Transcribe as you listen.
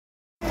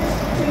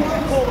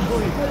the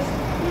police.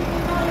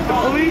 The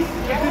police,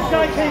 if this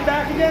guy came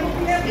back again,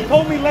 he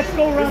told me, let's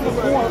go around the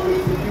corner.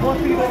 He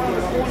wants me to go around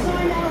the corner.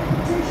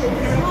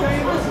 You know what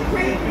I'm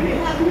saying?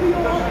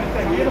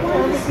 He had a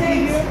permit to be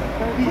here.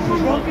 He's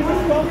drunk as a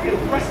skunk and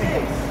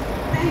threatening us.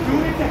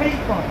 Doing it to hate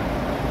crime.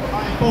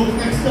 Alright, folks,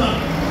 next up,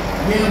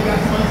 we have got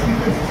some other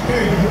speakers.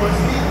 Terry, do you want to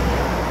speak?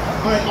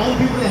 Alright, all the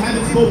people that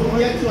haven't spoken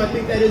yet, so I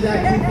think that is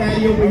actually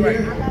Patty over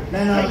here.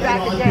 Then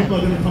all the people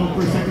are going to come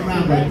for a second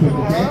round right quick,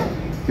 okay?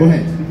 Go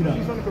ahead, speak it up.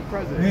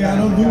 Hey, I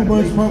don't do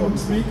much public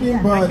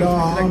speaking, but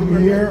I'm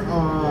here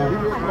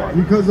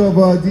because of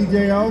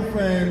DJ Elf,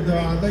 and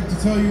I'd like to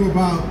tell you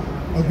about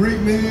a great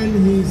man.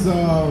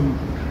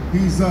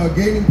 He's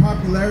gaining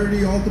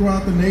popularity all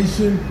throughout the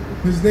nation.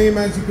 His name,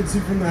 as you can see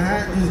from the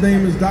hat, his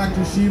name is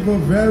Dr. Shiva,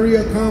 very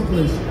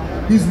accomplished.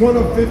 He's one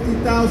of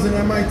 50,000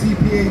 MIT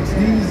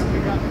PhDs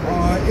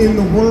in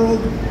the world.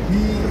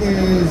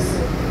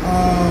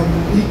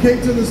 He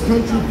came to this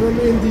country from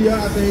India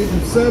at the age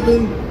of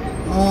 7.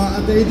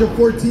 At the age of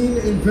 14,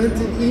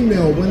 invented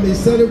email when they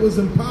said it was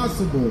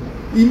impossible.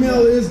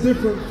 Email is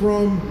different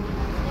from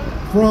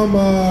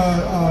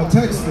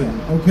texting,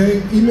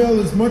 okay? Email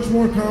is much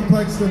more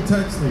complex than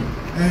texting.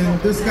 And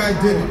this guy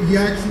did it. He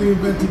actually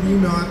invented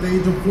email at the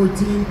age of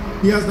 14.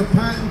 He has the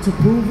patent to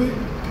prove it,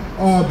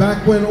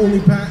 back when only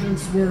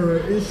patents were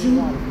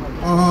issued.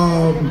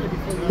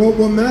 But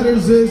what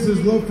matters is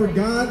his love for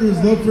God, his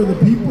love for the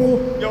people.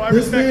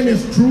 This man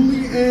is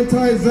truly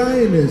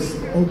anti-Zionist,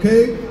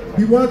 okay?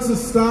 He wants to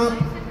stop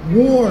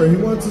war. He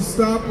wants to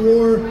stop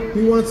war.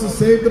 He wants to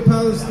save the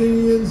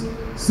Palestinians,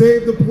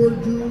 save the poor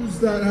Jews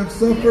that have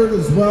suffered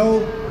as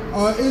well.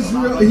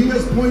 Israel, he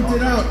has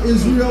pointed out,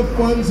 Israel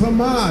funds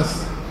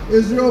Hamas.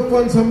 Israel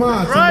funds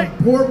Hamas. Right. And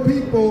the poor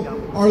people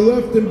are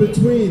left in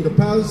between. The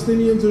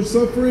Palestinians are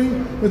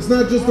suffering. It's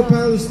not just the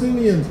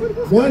Palestinians.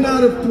 1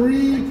 out of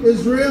 3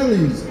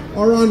 Israelis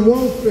are on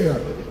welfare.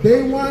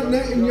 They want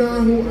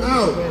Netanyahu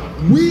out.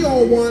 We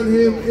all want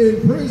him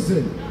in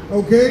prison,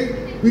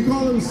 okay? We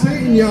call him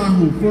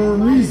Satan-Yahu for a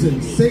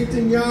reason,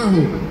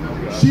 Satan-Yahu.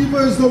 Shiva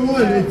is the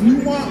one. If you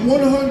want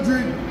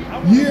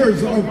 100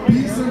 years of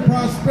peace and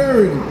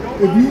prosperity,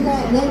 if you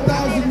want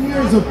 1,000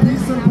 years of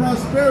peace and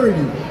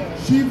prosperity,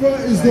 Shiva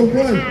is the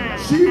one.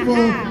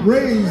 Shiva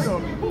raised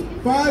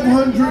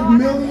 $500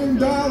 million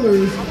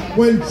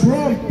when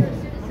Trump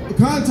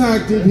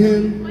contacted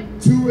him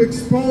to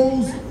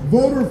expose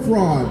voter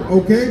fraud,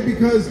 okay?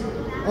 Because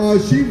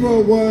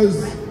Shiva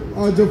was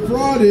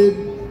defrauded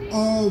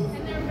of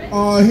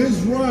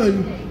his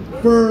run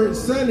for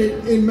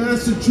Senate in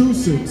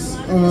Massachusetts.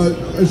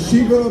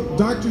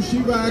 Dr.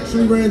 Shiva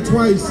actually ran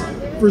twice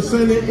for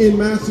Senate in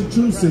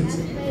Massachusetts.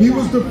 He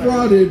was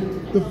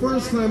defrauded the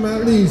first time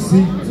at least.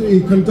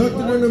 He conducted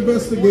an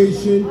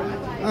investigation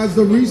as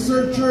the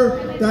researcher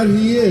that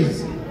he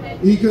is.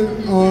 He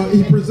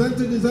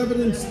presented his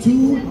evidence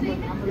to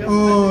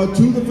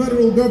the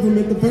federal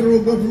government. The federal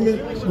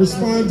government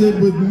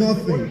responded with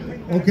nothing.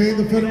 Okay,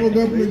 the federal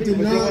government did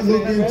not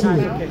look into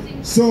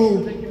it.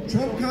 So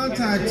Trump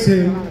contacts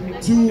him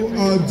to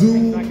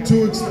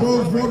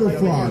expose voter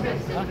fraud.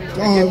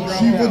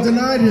 Shiva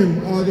denied him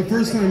the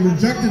first time,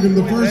 rejected him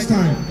the first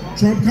time.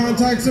 Trump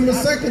contacts him a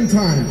second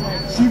time.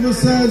 Shiva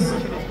says,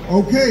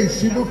 okay,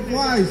 Shiva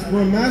flies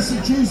from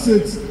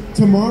Massachusetts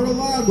to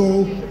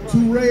Mar-a-Lago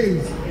to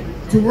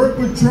work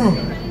with Trump.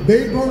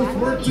 They both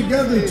worked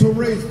together to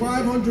raise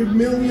 $500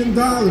 million.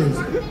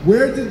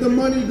 Where did the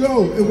money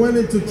go? It went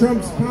into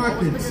Trump's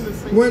pockets.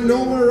 It went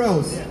nowhere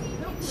else.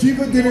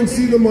 Shiva didn't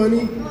see the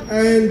money,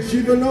 and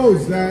Shiva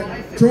knows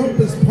that Trump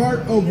is part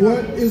of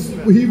what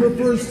he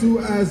refers to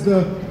as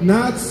the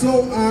not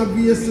so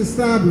obvious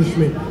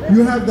establishment.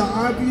 You have the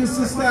obvious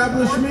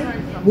establishment,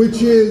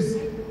 which are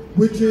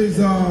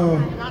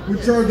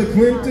the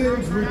Clintons,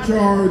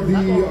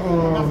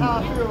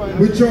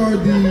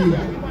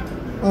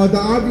 the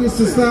obvious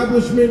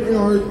establishment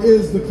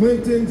is the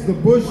Clintons, the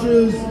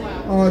Bushes,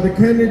 the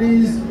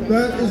Kennedys.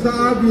 That is the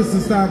obvious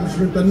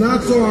establishment. The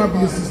not so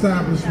obvious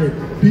establishment.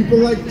 People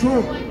like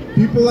Trump,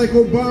 people like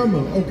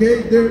Obama,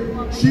 okay?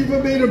 Shiva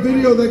made a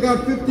video that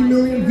got 50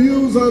 million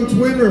views on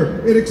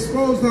Twitter. It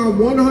exposed how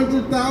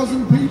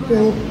 100,000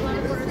 people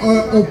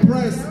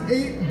oppress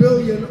 8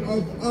 billion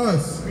of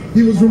us.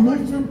 He was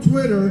removed from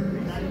Twitter.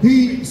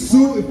 He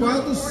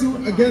filed a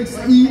suit against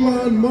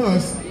Elon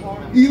Musk.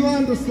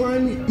 Elon the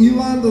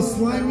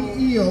slimy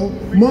eel,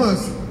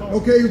 Musk,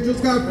 okay, who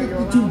just got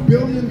 $52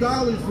 billion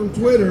from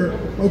Twitter,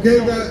 okay,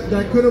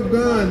 that could have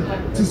gone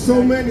to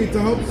so many, to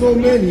help so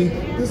many.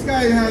 This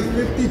guy has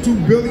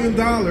 $52 billion,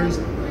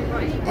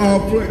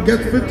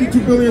 gets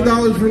 $52 billion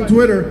from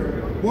Twitter.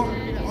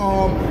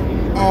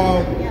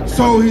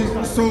 So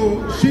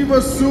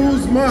Shiva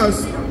sues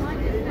Musk.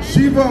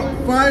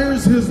 Shiva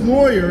fires his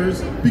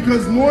lawyers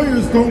because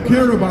lawyers don't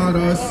care about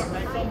us.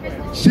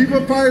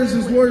 Shiva fires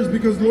his lawyers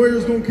because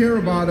lawyers don't care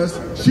about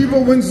us. Shiva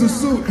wins the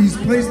suit. He's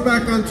placed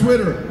back on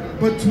Twitter.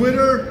 But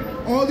Twitter,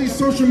 all these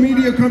social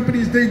media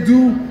companies, they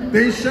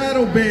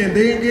shadow ban.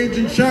 They engage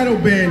in shadow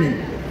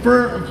banning.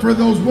 For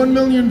those 1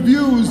 million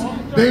views,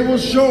 they will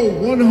show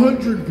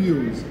 100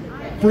 views.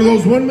 For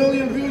those 1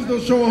 million views, they'll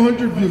show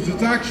 100 views.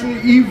 It's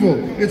actually evil.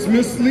 It's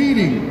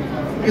misleading.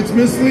 It's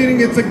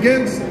misleading. It's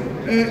against,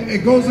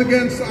 it goes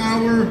against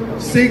our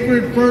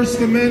sacred First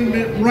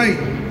Amendment right.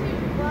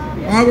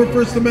 Our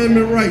First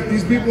Amendment right.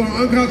 These people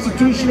are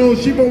unconstitutional.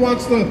 Shiva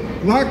wants to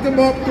lock them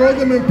up, throw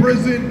them in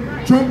prison.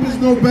 Trump is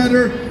no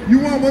better. You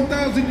want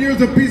 1,000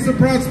 years of peace and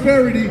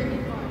prosperity.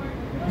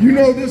 You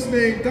know this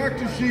name,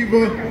 Dr.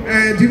 Shiva,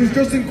 and he was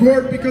just in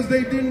court because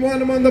they didn't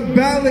want him on the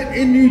ballot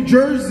in New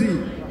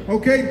Jersey.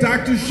 Okay,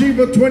 Dr.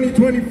 Shiva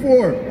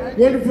 2024.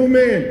 Wonderful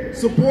man.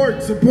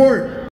 Support, support.